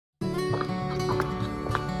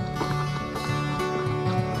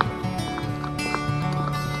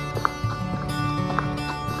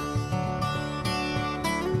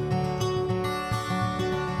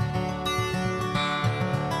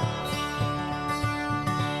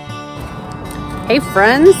Hey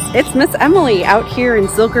friends, it's Miss Emily out here in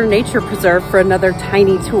Zilker Nature Preserve for another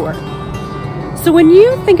tiny tour. So when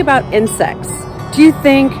you think about insects, do you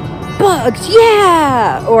think bugs,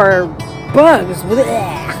 yeah, or bugs, bleh?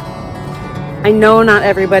 I know not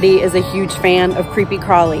everybody is a huge fan of creepy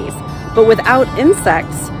crawlies, but without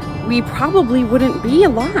insects, we probably wouldn't be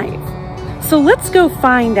alive. So let's go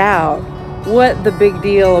find out what the big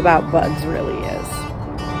deal about bugs really is.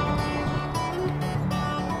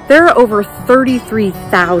 There are over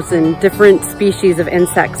 33,000 different species of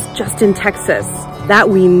insects just in Texas that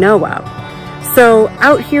we know of. So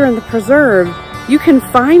out here in the preserve, you can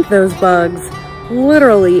find those bugs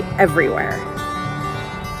literally everywhere.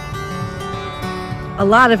 A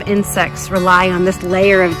lot of insects rely on this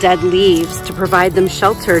layer of dead leaves to provide them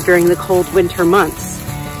shelter during the cold winter months.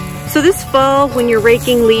 So this fall, when you're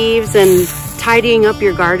raking leaves and tidying up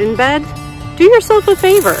your garden bed, do yourself a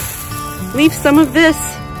favor. Leave some of this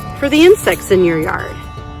for the insects in your yard.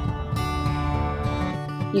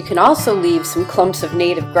 You can also leave some clumps of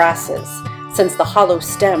native grasses, since the hollow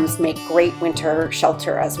stems make great winter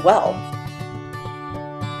shelter as well.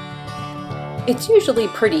 It's usually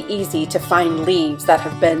pretty easy to find leaves that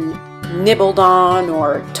have been nibbled on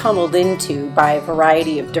or tunneled into by a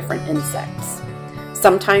variety of different insects.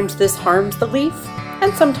 Sometimes this harms the leaf,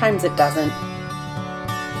 and sometimes it doesn't.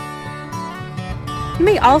 You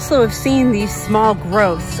may also have seen these small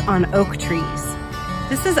growths on oak trees.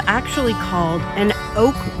 This is actually called an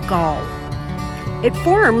oak gall. It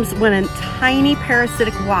forms when a tiny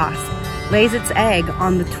parasitic wasp lays its egg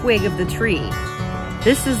on the twig of the tree.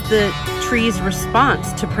 This is the tree's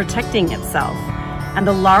response to protecting itself, and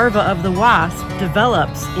the larva of the wasp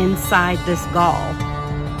develops inside this gall.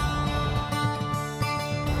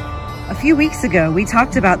 A few weeks ago, we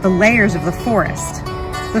talked about the layers of the forest.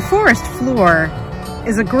 The forest floor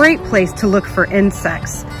is a great place to look for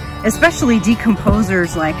insects, especially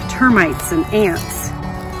decomposers like termites and ants.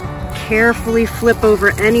 Carefully flip over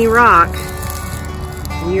any rock,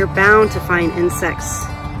 and you're bound to find insects.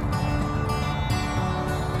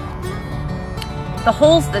 The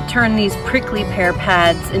holes that turn these prickly pear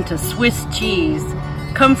pads into Swiss cheese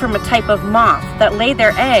come from a type of moth that lay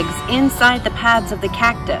their eggs inside the pads of the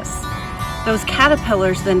cactus. Those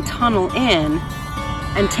caterpillars then tunnel in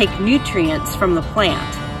and take nutrients from the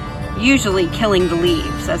plant, usually killing the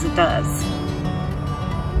leaves as it does.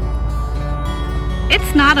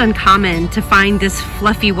 It's not uncommon to find this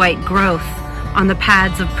fluffy white growth on the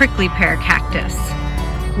pads of prickly pear cactus.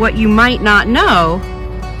 What you might not know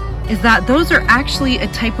is that those are actually a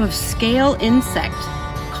type of scale insect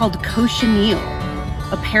called cochineal,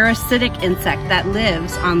 a parasitic insect that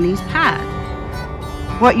lives on these pads.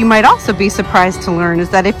 What you might also be surprised to learn is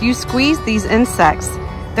that if you squeeze these insects,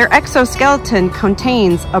 their exoskeleton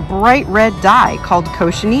contains a bright red dye called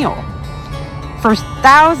cochineal. For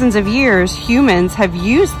thousands of years, humans have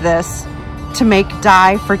used this to make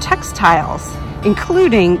dye for textiles,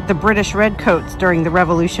 including the British redcoats during the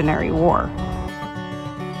Revolutionary War.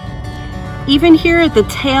 Even here at the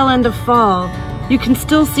tail end of fall, you can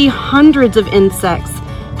still see hundreds of insects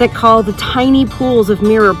that call the tiny pools of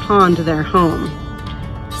Mirror Pond their home.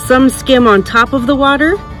 Some skim on top of the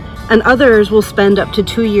water, and others will spend up to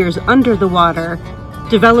 2 years under the water,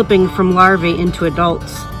 developing from larvae into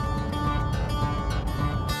adults.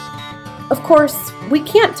 Of course, we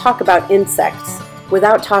can't talk about insects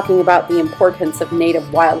without talking about the importance of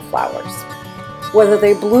native wildflowers. Whether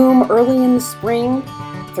they bloom early in the spring,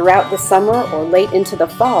 throughout the summer, or late into the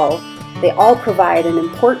fall, they all provide an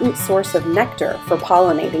important source of nectar for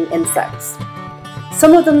pollinating insects.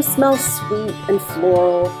 Some of them smell sweet and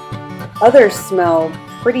floral. Others smell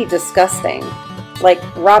pretty disgusting, like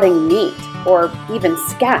rotting meat or even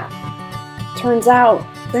scat. Turns out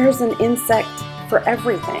there's an insect for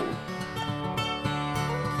everything.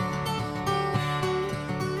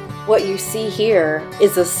 What you see here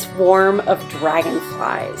is a swarm of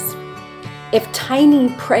dragonflies. If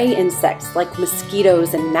tiny prey insects like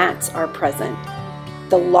mosquitoes and gnats are present,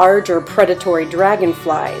 the larger predatory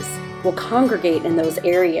dragonflies will congregate in those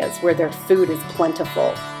areas where their food is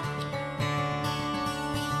plentiful.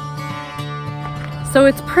 So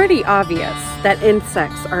it's pretty obvious that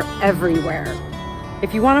insects are everywhere.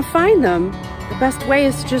 If you want to find them, the best way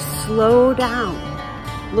is to just slow down,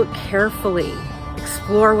 look carefully,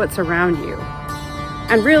 explore what's around you.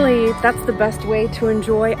 And really, that's the best way to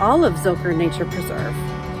enjoy all of Zilker Nature Preserve.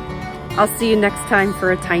 I'll see you next time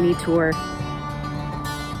for a tiny tour.